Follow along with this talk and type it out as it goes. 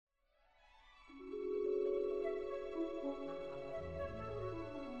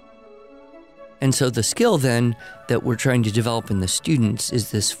And so the skill then that we're trying to develop in the students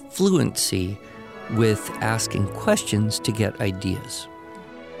is this fluency with asking questions to get ideas.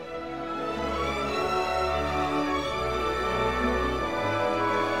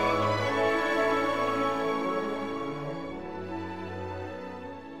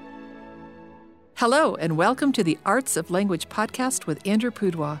 Hello, and welcome to the Arts of Language podcast with Andrew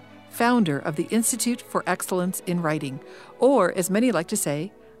Pudewa, founder of the Institute for Excellence in Writing, or as many like to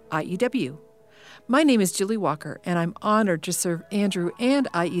say, IEW. My name is Julie Walker, and I'm honored to serve Andrew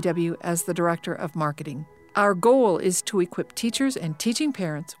and IEW as the Director of Marketing. Our goal is to equip teachers and teaching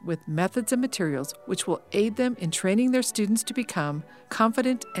parents with methods and materials which will aid them in training their students to become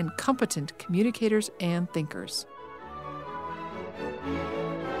confident and competent communicators and thinkers.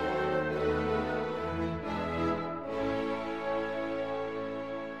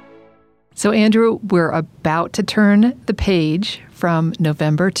 So, Andrew, we're about to turn the page from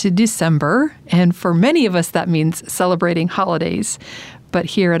November to December, and for many of us, that means celebrating holidays. But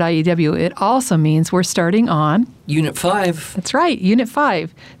here at IEW, it also means we're starting on Unit 5. That's right, Unit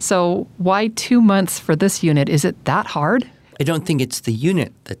 5. So why 2 months for this unit? Is it that hard? I don't think it's the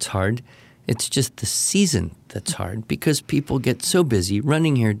unit that's hard. It's just the season that's hard because people get so busy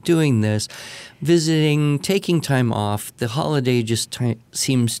running here, doing this, visiting, taking time off. The holiday just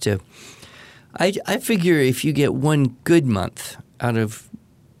seems to... I figure if you get one good month out of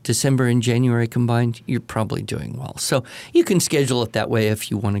December and January combined, you're probably doing well. So you can schedule it that way if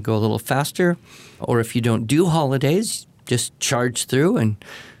you want to go a little faster, or if you don't do holidays, just charge through and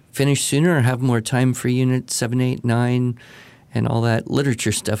finish sooner or have more time for Unit 7, 8, 9, and all that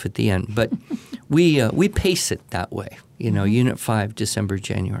literature stuff at the end. But we pace it that way, Unit 5, December,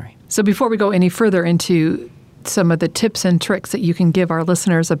 January. So before we go any further into some of the tips and tricks that you can give our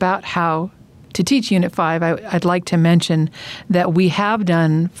listeners about how to teach Unit 5, I'd like to mention that we have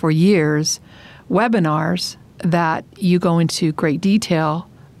done for years webinars that you go into great detail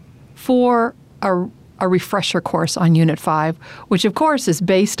for a refresher course on Unit 5, which of course is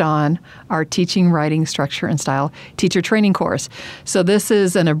based on our Teaching, Writing, Structure, and Style teacher training course. So this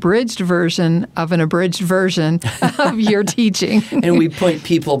is an abridged version of an abridged version of your teaching. And we point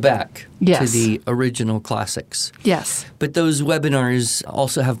people back yes. to the original classics. Yes. But those webinars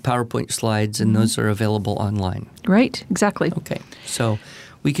also have PowerPoint slides, and those are available online. Right, exactly. Okay, so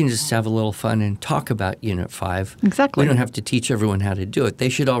we can just have a little fun and talk about Unit 5. Exactly. We don't have to teach everyone how to do it. They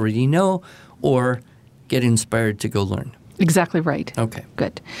should already know or get inspired to go learn. Exactly right. Okay.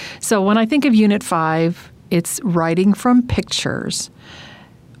 Good. So when I think of Unit 5, it's writing from pictures.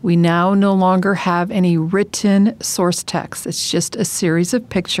 We now no longer have any written source text. It's just a series of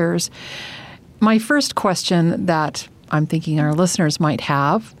pictures. My first question that I'm thinking our listeners might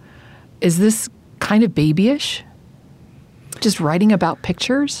have, is this kind of babyish? Just writing about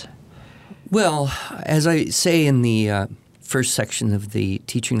pictures? Well, as I say in the first section of the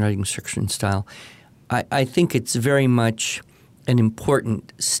Teaching, Writing, Structure, and Style, I think it's very much an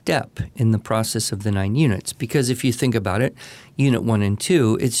important step in the process of the 9 units because if you think about it, Unit 1 and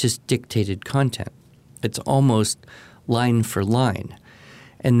 2, it's just dictated content. It's almost line for line.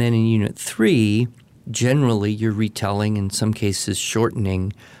 And then in Unit 3, generally you're retelling, in some cases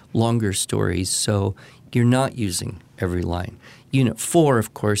shortening, longer stories, so you're not using every line. Unit 4,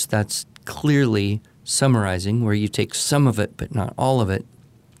 of course, that's clearly summarizing, where you take some of it but not all of it.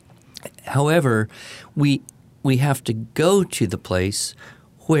 However, we have to go to the place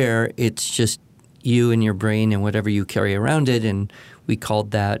where it's just you and your brain and whatever you carry around it, and we called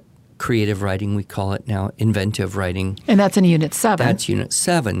that creative writing. We call it now inventive writing. And that's in Unit 7. That's Unit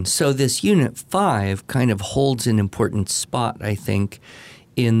 7. So this Unit 5 kind of holds an important spot, I think,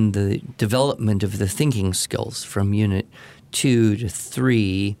 in the development of the thinking skills from Unit 2 to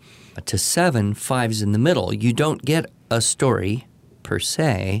 3 to 7. 5's in the middle. You don't get a story per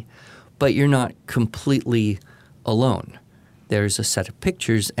se, but you're not completely alone. There's a set of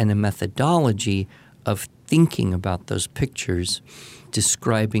pictures and a methodology of thinking about those pictures,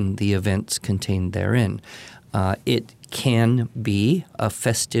 describing the events contained therein. It can be a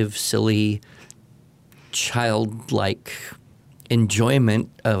festive, silly, childlike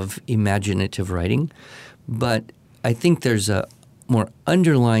enjoyment of imaginative writing, but I think there's a more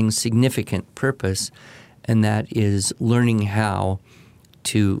underlying significant purpose, and that is learning how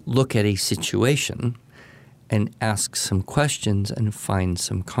to look at a situation and ask some questions and find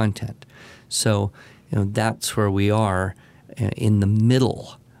some content. So, that's where we are in the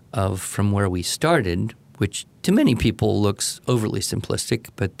middle of from where we started, which to many people looks overly simplistic,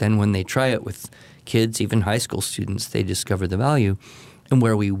 but then when they try it with kids, even high school students, they discover the value. And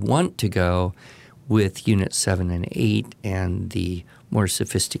where we want to go with Unit 7 and 8 and the more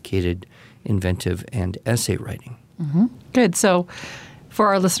sophisticated inventive and essay writing. Good. So for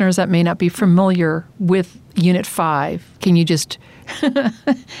our listeners that may not be familiar with Unit 5, can you just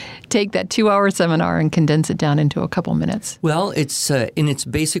take that 2-hour seminar and condense it down into a couple minutes? Well, it's in its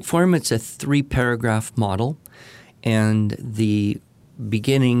basic form, it's a 3-paragraph model. And the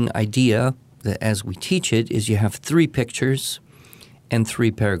beginning idea, that as we teach it, is you have 3 pictures and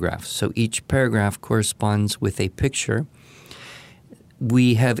 3 paragraphs. So each paragraph corresponds with a picture.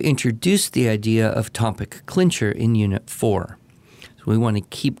 We have introduced the idea of topic clincher in Unit 4. So we want to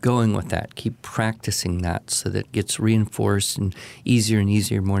keep going with that, keep practicing that so that it gets reinforced and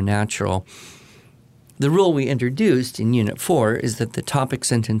easier, more natural. The rule we introduced in Unit 4 is that the topic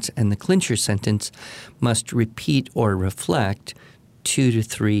sentence and the clincher sentence must repeat or reflect 2 to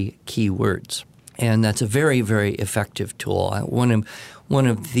 3 key words. And that's a very, very effective tool. One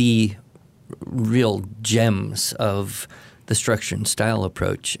of the real gems of the structure and style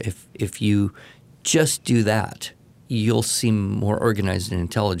approach, if you just do that, you'll seem more organized and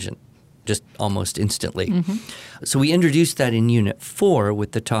intelligent just almost instantly. So we introduced that in Unit 4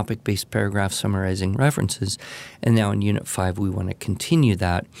 with the topic-based paragraph summarizing references, and now in Unit 5 we want to continue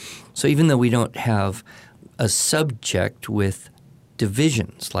that. So even though we don't have a subject with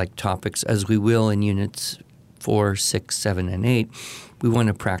divisions like topics as we will in Units 4, 6, 7, and 8, we want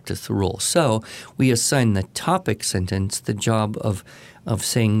to practice the rule. So we assign the topic sentence the job of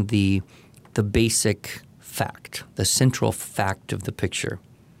saying the basic fact, the central fact of the picture.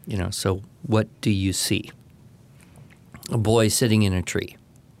 So what do you see? A boy sitting in a tree.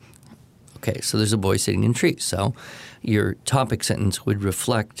 Okay, so there's a boy sitting in a tree. So your topic sentence would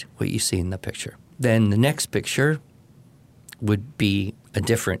reflect what you see in the picture. Then the next picture would be a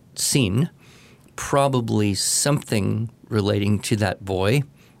different scene, probably something relating to that boy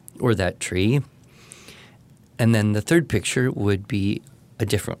or that tree. And then the third picture would be a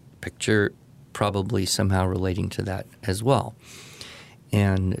different picture, probably somehow relating to that as well.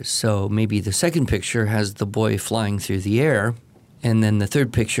 And so maybe the second picture has the boy flying through the air, and then the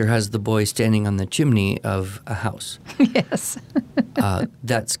third picture has the boy standing on the chimney of a house. Yes.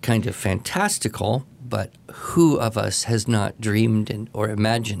 That's kind of fantastical, but who of us has not dreamed or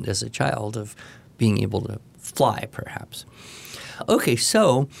imagined as a child of being able to fly, perhaps? Okay,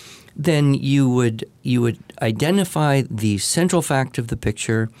 so then you would identify the central fact of the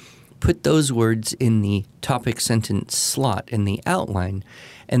picture, put those words in the topic sentence slot in the outline,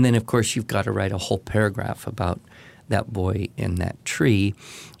 and then, of course, you've got to write a whole paragraph about that boy in that tree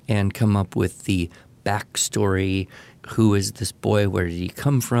and come up with the backstory. Who is this boy? Where did he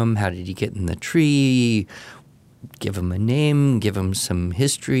come from? How did he get in the tree? Give him a name, give him some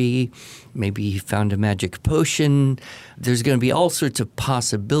history. Maybe he found a magic potion. There's going to be all sorts of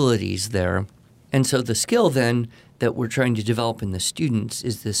possibilities there. And so the skill then that we're trying to develop in the students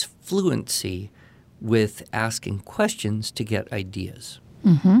is this fluency with asking questions to get ideas.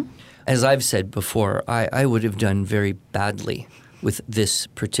 As I've said before, I would have done very badly with this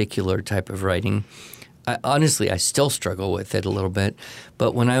particular type of writing. Honestly, I still struggle with it a little bit.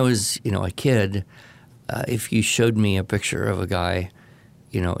 But when I was, a kid, if you showed me a picture of a guy,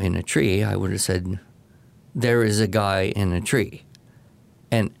 in a tree, I would have said, there is a guy in a tree.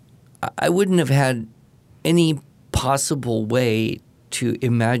 And I wouldn't have had any possible way to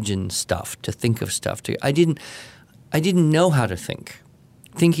imagine stuff, to think of stuff. I didn't know how to think.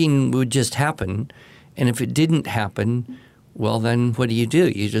 Thinking would just happen. And if it didn't happen, well, then what do?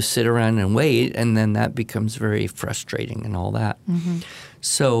 You just sit around and wait, and then that becomes very frustrating and all that.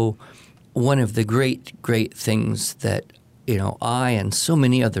 So one of the great things that, I and so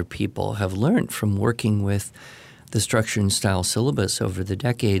many other people have learned from working with the structure and style syllabus over the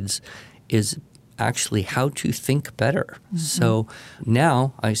decades is actually how to think better. So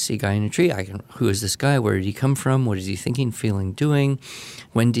now I see a guy in a tree. Who is this guy? Where did he come from? What is he thinking, feeling, doing?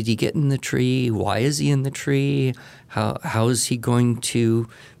 When did he get in the tree? Why is he in the tree? How is he going to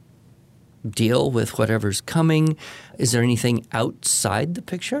deal with whatever's coming? Is there anything outside the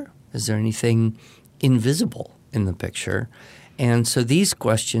picture? Is there anything invisible in the picture? And so these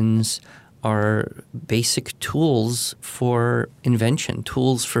questions are basic tools for invention,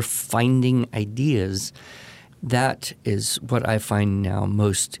 tools for finding ideas. That is what I find now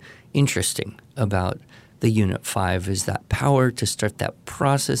most interesting about the Unit 5 is that power to start that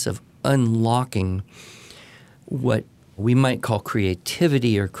process of unlocking what we might call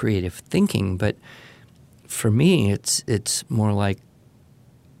creativity or creative thinking. But for me, it's more like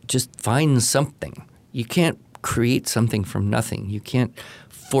just find something. You can't create something from nothing. You can't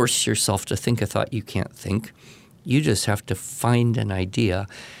force yourself to think a thought you can't think. You just have to find an idea.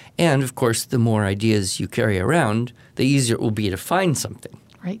 And, of course, the more ideas you carry around, the easier it will be to find something.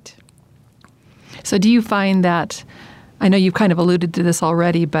 Right. So do you find that, I know you've kind of alluded to this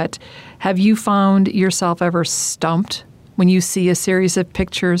already, but have you found yourself ever stumped when you see a series of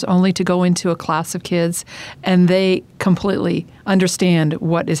pictures only to go into a class of kids and they completely understand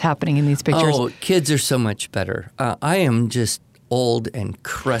what is happening in these pictures? Oh, kids are so much better. I am just old and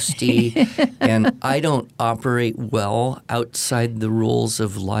crusty, and I don't operate well outside the rules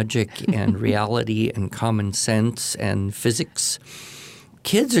of logic and reality and common sense and physics.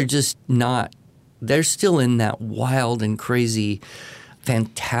 Kids are just not. They're still in that wild and crazy,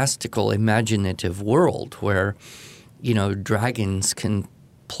 fantastical, imaginative world where, dragons can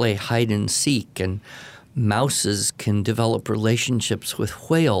play hide and seek and mouses can develop relationships with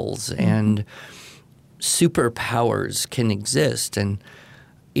whales and superpowers can exist. And,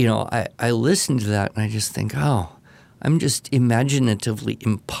 I listen to that and I just think, oh, I'm just imaginatively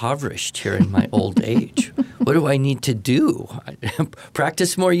impoverished here in my old age. What do I need to do?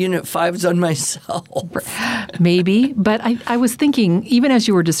 Practice more Unit 5s on myself. Maybe, but I was thinking, even as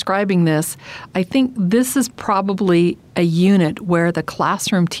you were describing this, I think this is probably a unit where the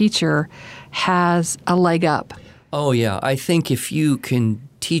classroom teacher has a leg up. Oh, yeah. I think if you can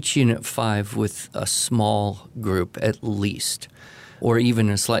teach Unit 5 with a small group at least, or even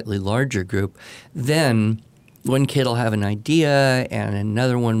a slightly larger group, then one kid will have an idea and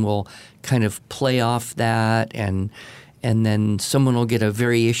another one will kind of play off that, and then someone will get a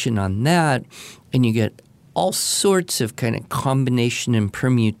variation on that, and you get all sorts of kind of combination and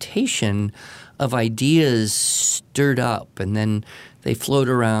permutation of ideas stirred up, and then they float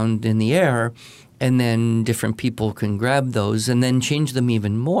around in the air, and then different people can grab those and then change them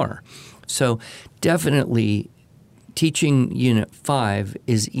even more. So definitely teaching Unit 5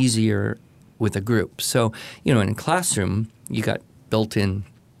 is easier with a group. So, in a classroom, you got built-in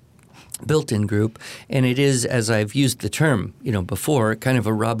group, and it is, as I've used the term, before, kind of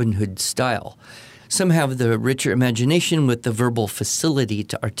a Robin Hood style. Some have the richer imagination with the verbal facility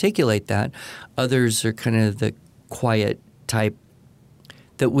to articulate that. Others are kind of the quiet type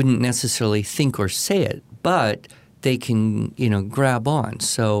that wouldn't necessarily think or say it, but they can, grab on.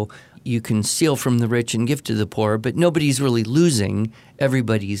 So you can steal from the rich and give to the poor, but nobody's really losing.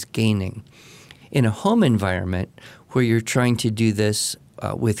 Everybody's gaining. In a home environment where you're trying to do this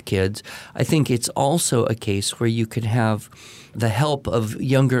with kids, I think it's also a case where you could have the help of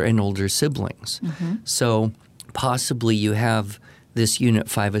younger and older siblings. Mm-hmm. So possibly you have this Unit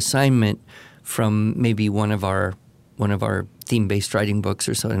 5 assignment from maybe one of our theme-based writing books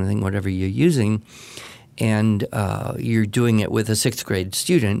or something, whatever you're using, and you're doing it with a 6th grade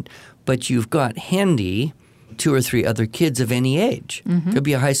student, but you've got handy 2 or 3 other kids of any age. Mm-hmm. Could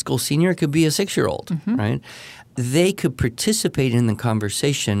be a high school senior, could be a 6-year-old, mm-hmm. right? They could participate in the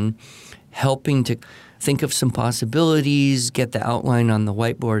conversation, helping to think of some possibilities, get the outline on the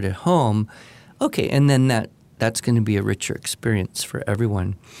whiteboard at home. Okay, and then that's going to be a richer experience for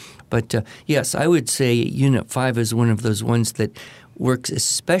everyone. But yes, I would say Unit 5 is one of those ones that works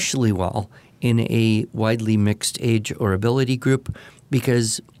especially well in a widely mixed age or ability group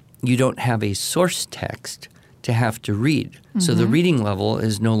because you don't have a source text to have to read. Mm-hmm. So the reading level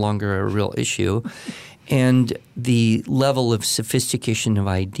is no longer a real issue. And the level of sophistication of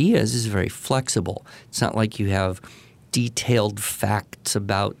ideas is very flexible. It's not like you have detailed facts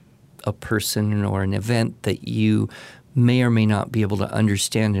about a person or an event that you may or may not be able to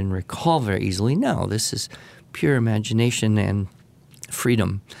understand and recall very easily. No, this is pure imagination and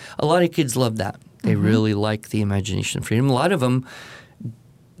freedom. A lot of kids love that. They mm-hmm. really like the imagination and freedom. A lot of them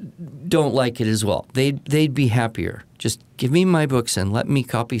don't like it as well. They'd be happier. Just give me my books and let me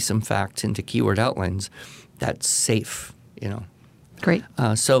copy some facts into keyword outlines. That's safe, Great.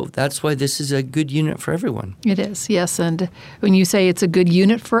 So that's why this is a good unit for everyone. It is, yes. And when you say it's a good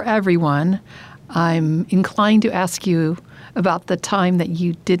unit for everyone, I'm inclined to ask you about the time that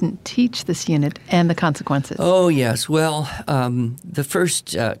you didn't teach this unit and the consequences. Oh, yes. Well, the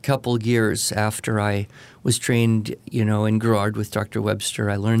first couple years after I was trained, in Girard with Dr.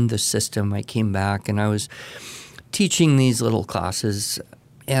 Webster, I learned the system. I came back and I was teaching these little classes,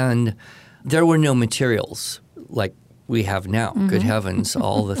 and there were no materials like we have now. Mm-hmm. Good heavens,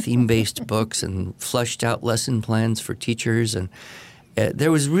 all the theme-based books and fleshed out lesson plans for teachers, and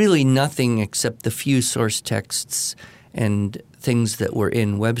there was really nothing except the few source texts and things that were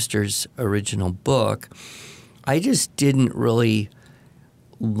in Webster's original book. I just didn't really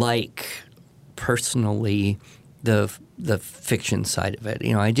like personally the fiction side of it.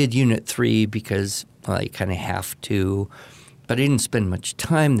 I did Unit 3 because I kind of have to, but I didn't spend much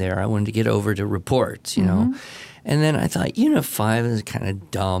time there. I wanted to get over to reports, mm-hmm. And then I thought Unit 5 is kind of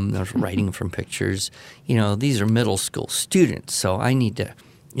dumb. They're writing from pictures. These are middle school students, so I need to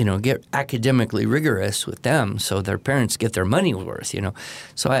get academically rigorous with them so their parents get their money worth,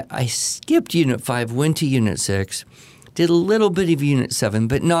 So I skipped Unit 5, went to Unit 6, did a little bit of Unit 7,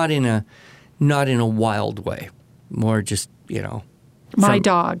 but not in a wild way. More just,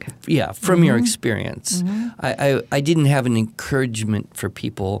 dog. Yeah, from your experience. I didn't have an encouragement for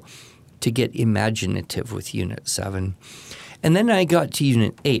people to get imaginative with Unit 7. And then I got to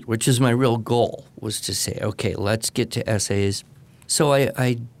Unit 8, which is my real goal, was to say, okay, let's get to essays. So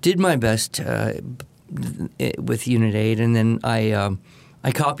I did my best with Unit 8, and then I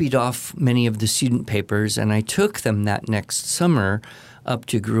copied off many of the student papers, and I took them that next summer up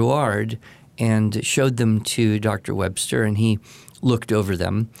to Gruard and showed them to Dr. Webster, and he looked over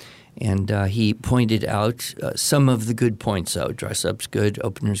them, and he pointed out some of the good points. So dress-up's good,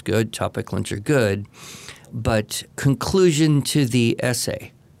 opener's good, topic clincher good, but conclusion to the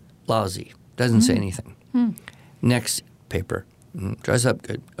essay, lousy, doesn't say anything. Next paper. Dress up,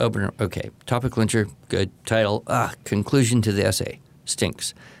 good. Opener, okay. Topic clincher, good. Title, conclusion to the essay,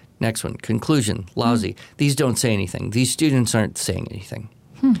 stinks. Next one, conclusion, lousy. These don't say anything. These students aren't saying anything.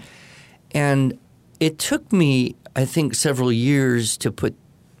 And it took me, I think, several years to put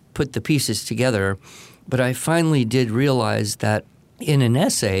the pieces together, but I finally did realize that in an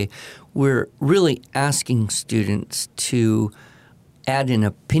essay, we're really asking students to add an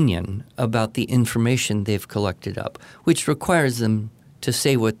opinion about the information they've collected up, which requires them to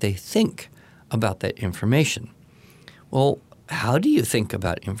say what they think about that information. Well, how do you think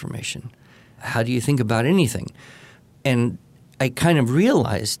about information? How do you think about anything? And I kind of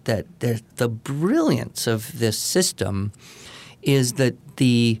realized that the brilliance of this system is that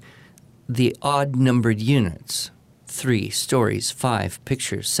the odd-numbered units, 3 stories, 5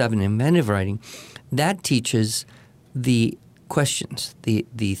 pictures, 7 inventive writing, that teaches the questions,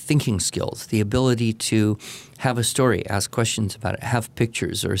 the thinking skills, the ability to have a story, ask questions about it, have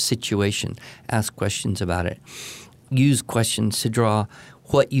pictures or a situation, ask questions about it, use questions to draw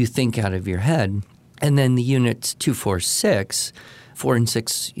what you think out of your head. And then the units 2, 4, 6, 4 and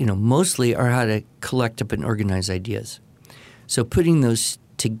 6, mostly are how to collect up and organize ideas. So putting those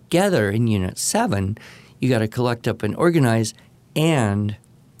together in Unit 7, you got to collect up and organize and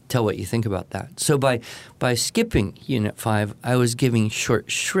tell what you think about that. So by skipping Unit 5, I was giving short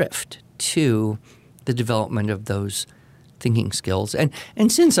shrift to the development of those thinking skills. And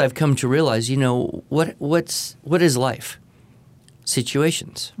since I've come to realize, what is life?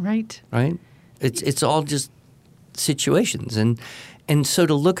 Situations. Right. Right? It's all just situations. And so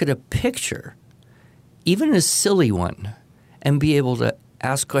to look at a picture, even a silly one, and be able to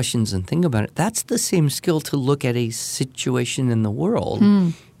ask questions and think about it, that's the same skill to look at a situation in the world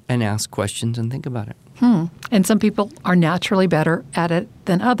and ask questions and think about it. And some people are naturally better at it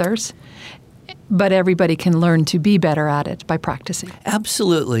than others, but everybody can learn to be better at it by practicing.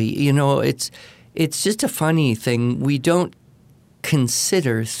 Absolutely. It's just a funny thing. We don't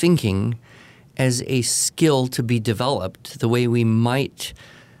consider thinking as a skill to be developed the way we might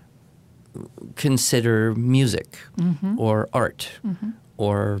consider music or art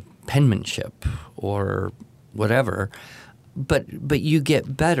or penmanship or whatever. But you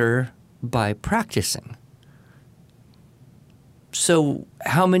get better by practicing. So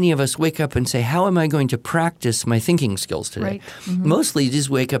how many of us wake up and say, how am I going to practice my thinking skills today? Right. Mostly you just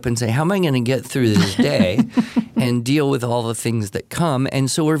wake up and say, how am I going to get through this day and deal with all the things that come?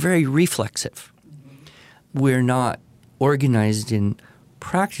 And so we're very reflexive. We're not organized in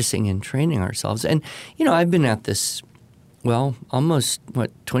practicing and training ourselves. And, I've been at this, almost,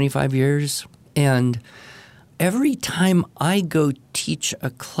 25 years? And every time I go teach a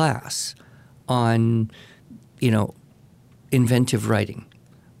class on, inventive writing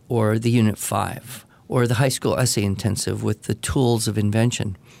or the Unit 5 or the high school essay intensive with the tools of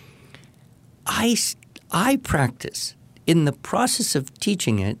invention, I practice in the process of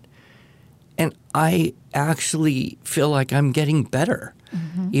teaching it, and I actually feel like I'm getting better.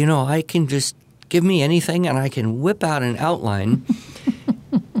 I can just give me anything and I can whip out an outline.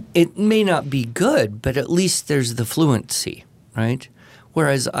 It may not be good, but at least there's the fluency, right?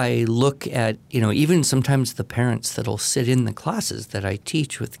 Whereas I look at, even sometimes the parents that'll sit in the classes that I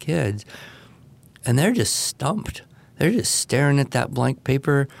teach with kids, and they're just stumped. They're just staring at that blank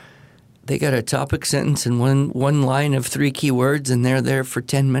paper. They got a topic sentence and one line of 3 key words, and they're there for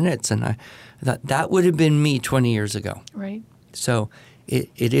 10 minutes. And I thought that would have been me 20 years ago. Right. So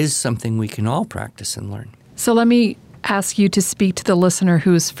it is something we can all practice and learn. So let me ask you to speak to the listener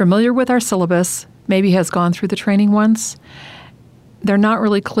who's familiar with our syllabus, maybe has gone through the training once. They're not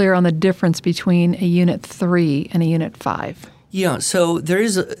really clear on the difference between a Unit 3 and a Unit 5. Yeah, so there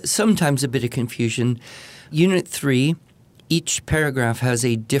is sometimes a bit of confusion. Unit 3 each paragraph has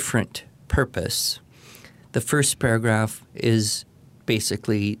a different purpose. The first paragraph is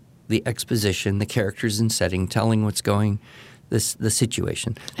basically the exposition, the characters and setting, telling what's going, the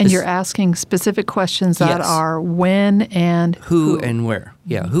situation. And you're asking specific questions that Yes. are when and Who and where.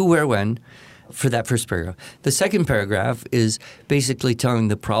 Yeah, who, where, when for that first paragraph. The second paragraph is basically telling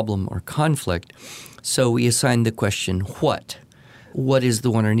the problem or conflict. So we assign the question, what? What is the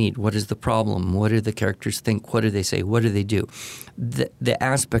want or need? What is the problem? What do the characters think? What do they say? What do they do? The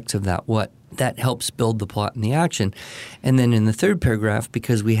aspects of that what, that helps build the plot and the action. And then in the third paragraph,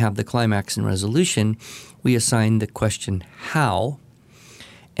 because we have the climax and resolution, we assign the question how.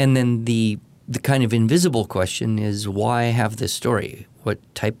 And then the kind of invisible question is why have this story? What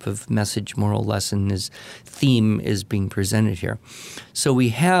type of message, moral lesson, theme is being presented here? So we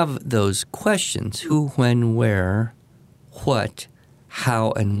have those questions, who, when, where, what,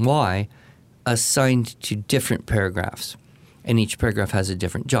 how, and why, assigned to different paragraphs. And each paragraph has a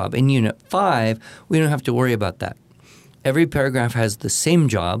different job. In Unit 5, we don't have to worry about that. Every paragraph has the same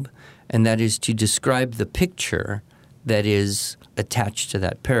job, and that is to describe the picture that is attached to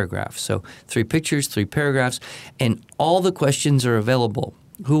that paragraph. So 3 pictures, 3 paragraphs, and all the questions are available.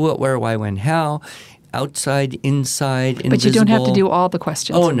 Who, what, where, why, when, how, outside, inside, invisible. But you don't have to do all the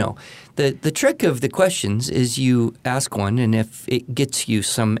questions. Oh, no. The trick of the questions is you ask one, and if it gets you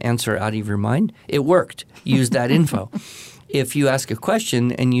some answer out of your mind, it worked. Use that info. If you ask a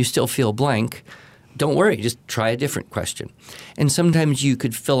question and you still feel blank, don't worry. Just try a different question. And sometimes you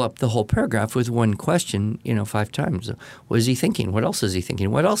could fill up the whole paragraph with one question, 5 times. What is he thinking? What else is he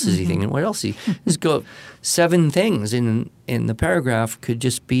thinking? What else is he thinking? What else is he – just go 7 things in the paragraph could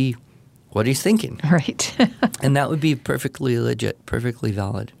just be what he's thinking. Right. And that would be perfectly legit, perfectly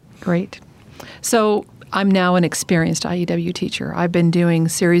valid. Great. So I'm now an experienced IEW teacher. I've been doing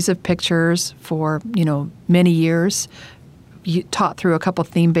series of pictures for, many years. Taught through a couple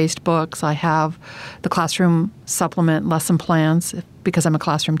theme-based books. I have the classroom supplement lesson plans because I'm a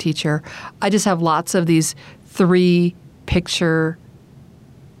classroom teacher. I just have lots of these 3-picture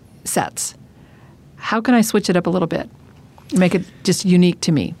sets. How can I switch it up a little bit? Make it just unique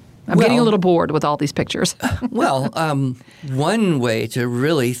to me. I'm getting a little bored with all these pictures. One way to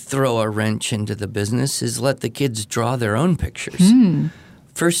really throw a wrench into the business is let the kids draw their own pictures.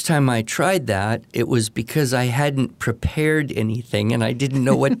 First time I tried that, it was because I hadn't prepared anything and I didn't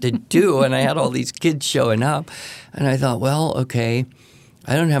know what to do, and I had all these kids showing up. And I thought, well, okay,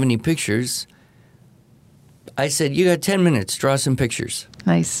 I don't have any pictures. I said, you got 10 minutes, draw some pictures.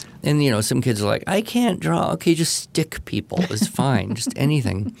 Nice. And, some kids are like, I can't draw. Okay, just stick people is fine, just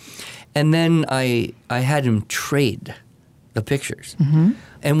anything. And then I had him trade the pictures.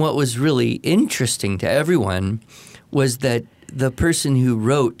 And what was really interesting to everyone was that the person who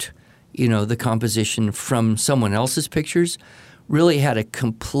wrote, the composition from someone else's pictures really had a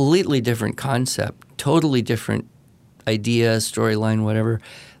completely different concept, totally different idea, storyline, whatever,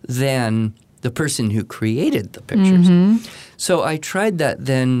 than the person who created the pictures. So I tried that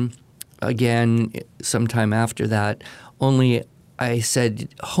then again sometime after that, only I said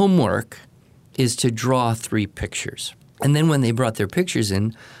homework is to draw 3 pictures. And then when they brought their pictures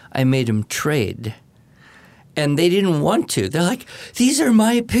in, I made them trade. And they didn't want to. They're like, these are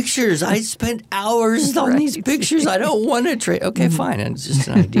my pictures. I spent hours on these pictures. I don't want to trade. Okay, fine. And it's just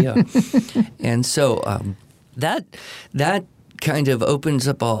an idea. And so that kind of opens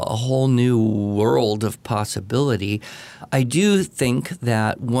up a whole new world of possibility. I do think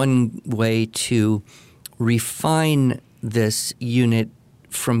that one way to refine this unit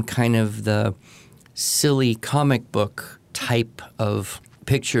from kind of the silly comic book type of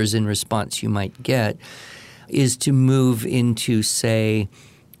pictures in response you might get is to move into, say,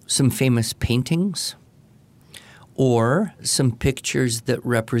 some famous paintings or some pictures that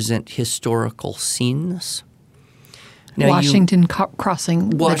represent historical scenes. Now Washington crossing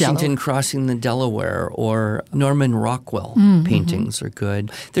the Delaware or Norman Rockwell paintings are good.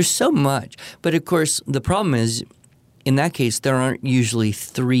 There's so much. But, of course, the problem is in that case there aren't usually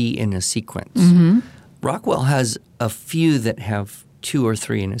 3 in a sequence. Rockwell has a few that have 2 or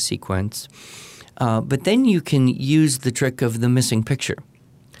 3 in a sequence. But then you can use the trick of the missing picture.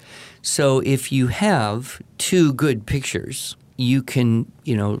 So if you have 2 good pictures, you can,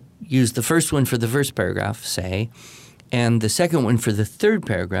 use the first one for the first paragraph, say, and the second one for the third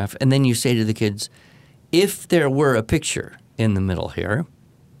paragraph, and then you say to the kids, if there were a picture in the middle here,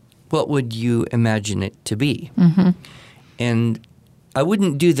 what would you imagine it to be? And I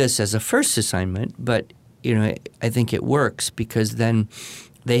wouldn't do this as a first assignment, but, I think it works because then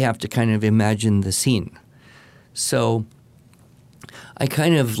they have to kind of imagine the scene. So I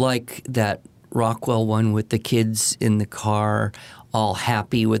kind of like that Rockwell one with the kids in the car, all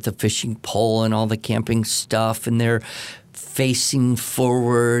happy with the fishing pole and all the camping stuff, and they're facing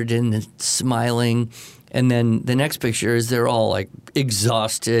forward and smiling. And then the next picture is they're all like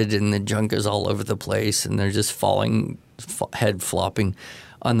exhausted and the junk is all over the place and they're just falling, head flopping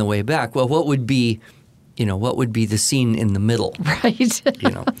on the way back. Well, what would be the scene in the middle? Right.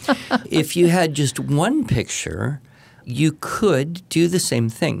 If you had just one picture, you could do the same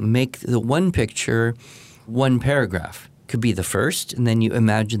thing. Make the one picture one paragraph. It could be the first, and then you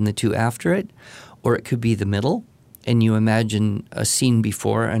imagine the two after it, or it could be the middle, and you imagine a scene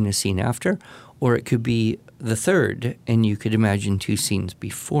before and a scene after, or it could be the third, and you could imagine two scenes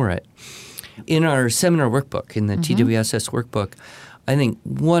before it. In our seminar workbook, in the TWSS workbook, I think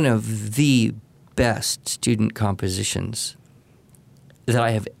one of the best student compositions that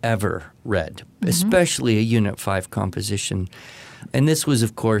I have ever read, especially a Unit 5 composition. And this was,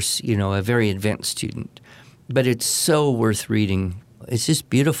 of course, a very advanced student. But it's so worth reading. It's just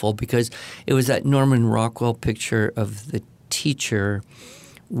beautiful because it was that Norman Rockwell picture of the teacher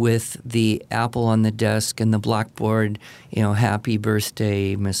with the apple on the desk and the blackboard, happy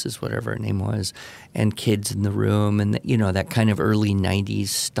birthday, Mrs. whatever her name was, and kids in the room and, that kind of early 90s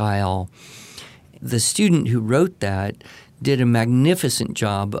style. The student who wrote that did a magnificent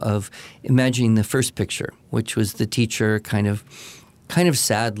job of imagining the first picture, which was the teacher kind of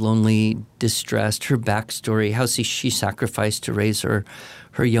sad, lonely, distressed, her backstory, how she sacrificed to raise her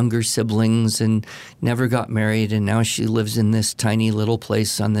younger siblings and never got married, and now she lives in this tiny little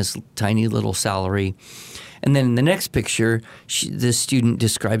place on this tiny little salary. And then in the next picture, the student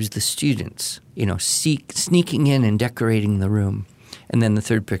describes the students, sneaking in and decorating the room. And then the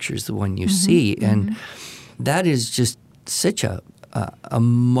third picture is the one you see. And that is just such a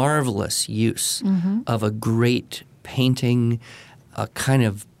marvelous use of a great painting, a kind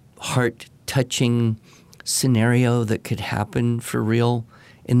of heart-touching scenario that could happen for real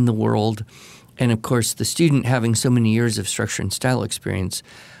in the world. And, of course, the student having so many years of structure and style experience,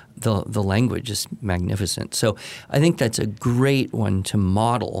 the language is magnificent. So I think that's a great one to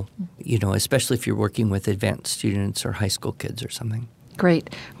model, especially if you're working with advanced students or high school kids or something.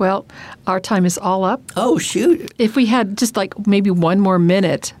 Great. Well, our time is all up. Oh, shoot. If we had just maybe one more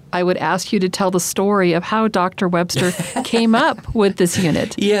minute, I would ask you to tell the story of how Dr. Webster came up with this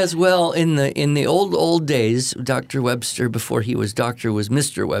unit. Yes, well, in the old days, Dr. Webster, before he was doctor, was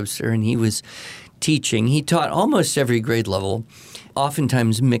Mr. Webster, and he was teaching. He taught almost every grade level,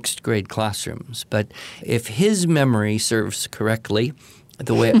 oftentimes mixed grade classrooms. But if his memory serves correctly,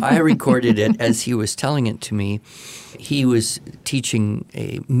 the way I recorded it as he was telling it to me, he was teaching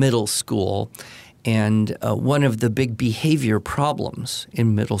a middle school, and one of the big behavior problems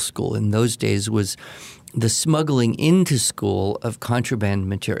in middle school in those days was the smuggling into school of contraband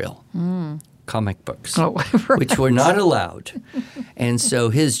material, comic books, right. which were not allowed. And so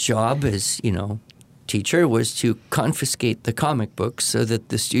his job as, teacher was to confiscate the comic books so that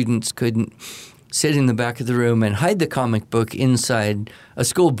the students couldn't sit in the back of the room and hide the comic book inside a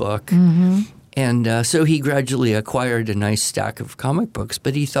school book. And so he gradually acquired a nice stack of comic books.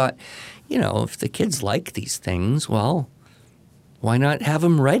 But he thought, if the kids like these things, well, why not have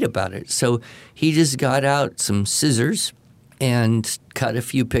them write about it? So he just got out some scissors and cut a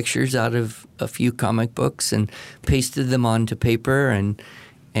few pictures out of a few comic books and pasted them onto paper and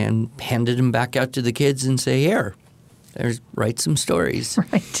handed them back out to the kids and say, here, write some stories.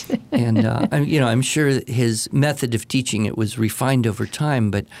 Right. And, I'm sure his method of teaching it was refined over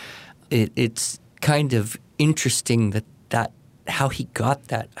time, but it's kind of interesting that how he got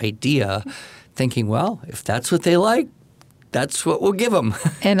that idea, thinking, well, if that's what they like, that's what we'll give them.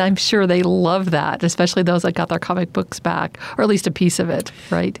 And I'm sure they love that, especially those that got their comic books back, or at least a piece of it,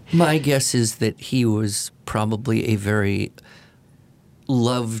 right? My guess is that he was probably a very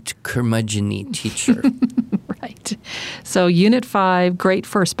loved curmudgeon-y teacher. Right. So Unit 5, great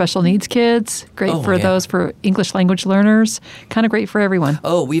for special needs kids, great for those for English language learners, kind of great for everyone.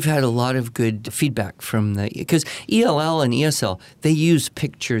 Oh, we've had a lot of good feedback from because ELL and ESL, they use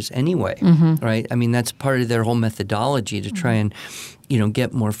pictures anyway, right? I mean, that's part of their whole methodology to try and,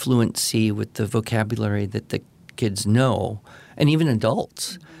 get more fluency with the vocabulary that the kids know, and even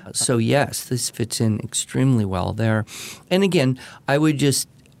adults. So yes, this fits in extremely well there. And again, I would just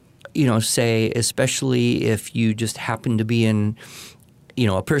say, especially if you just happen to be in,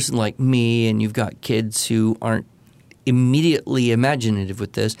 a person like me and you've got kids who aren't immediately imaginative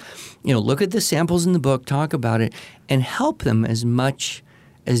with this, look at the samples in the book, talk about it, and help them as much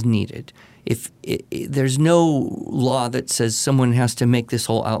as needed. If there's no law that says someone has to make this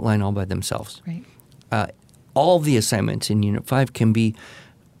whole outline all by themselves. Right. All the assignments in Unit 5 can be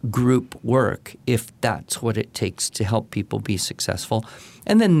group work if that's what it takes to help people be successful.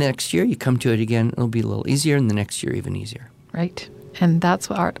 And then next year you come to it again, it'll be a little easier, and the next year even easier. Right. And that's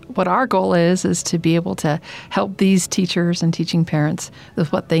what our goal is to be able to help these teachers and teaching parents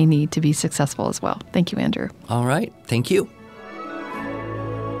with what they need to be successful as well. Thank you, Andrew. All right. Thank you.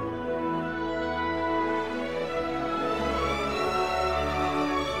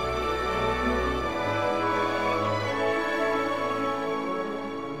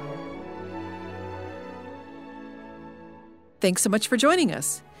 Thanks so much for joining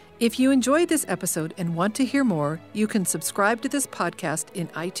us. If you enjoyed this episode and want to hear more, you can subscribe to this podcast in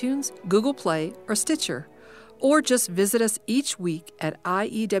iTunes, Google Play, or Stitcher, or just visit us each week at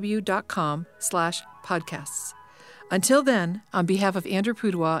iew.com/podcasts. Until then, on behalf of Andrew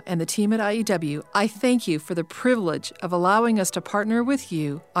Pudewa and the team at IEW, I thank you for the privilege of allowing us to partner with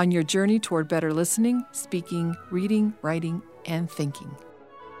you on your journey toward better listening, speaking, reading, writing, and thinking.